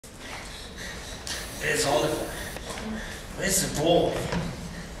There's Oliver. Where's the boy?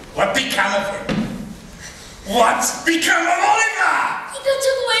 What become of him? What's become of Oliver? He got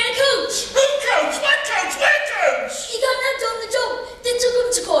took away in a coach. Who coach? What coach? Where coach? He got nabbed on the job. They took him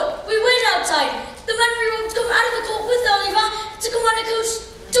to court. We went outside. The man we wanted to come out of the court with Oliver to come on a coach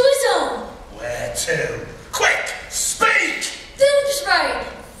to his home. Where to? Quick! Speak! Bloomsbury.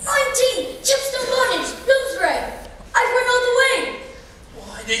 19 Chipstone Gardens, Bloomsbury. I went all the way.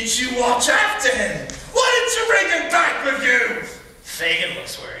 Why didn't you watch after him? Why didn't you bring him back with you? Fagin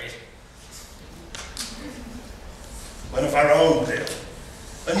looks worried. One of our own, Bill.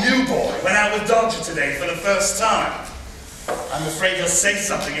 A new boy went out with Dodger today for the first time. I'm afraid he'll say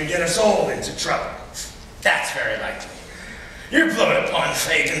something and get us all into trouble. That's very likely. You're blowing upon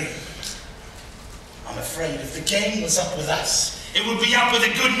Fagin. I'm afraid if the game was up with us, it would be up with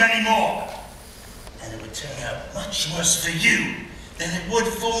a good many more. And it would turn out much worse for you than it would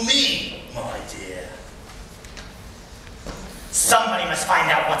for me, my dear. Somebody must find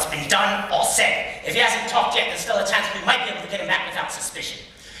out what's been done or said. If he hasn't talked yet, there's still a chance we might be able to get him back without suspicion.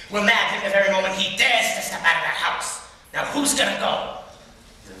 We'll nab him the very moment he dares to step out of that house. Now who's gonna go?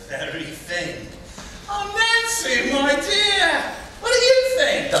 The very thing. Oh, Nancy, my dear. What do you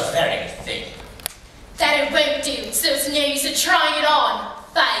think? The very thing. That it won't do, so it's no use of trying it on,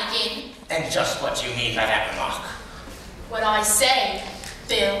 Fagin. And just what do you mean by that remark? What I say,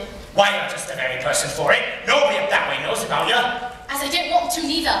 Bill. Why, you're just the very person for it. Nobody up that way knows about you. As I don't want to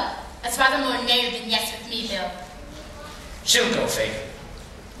neither. That's rather more no than yes with me, Bill. She'll go, Fagin.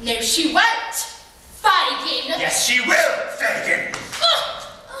 No, she won't, Fagin. Yes, she will, Fagin. Oh!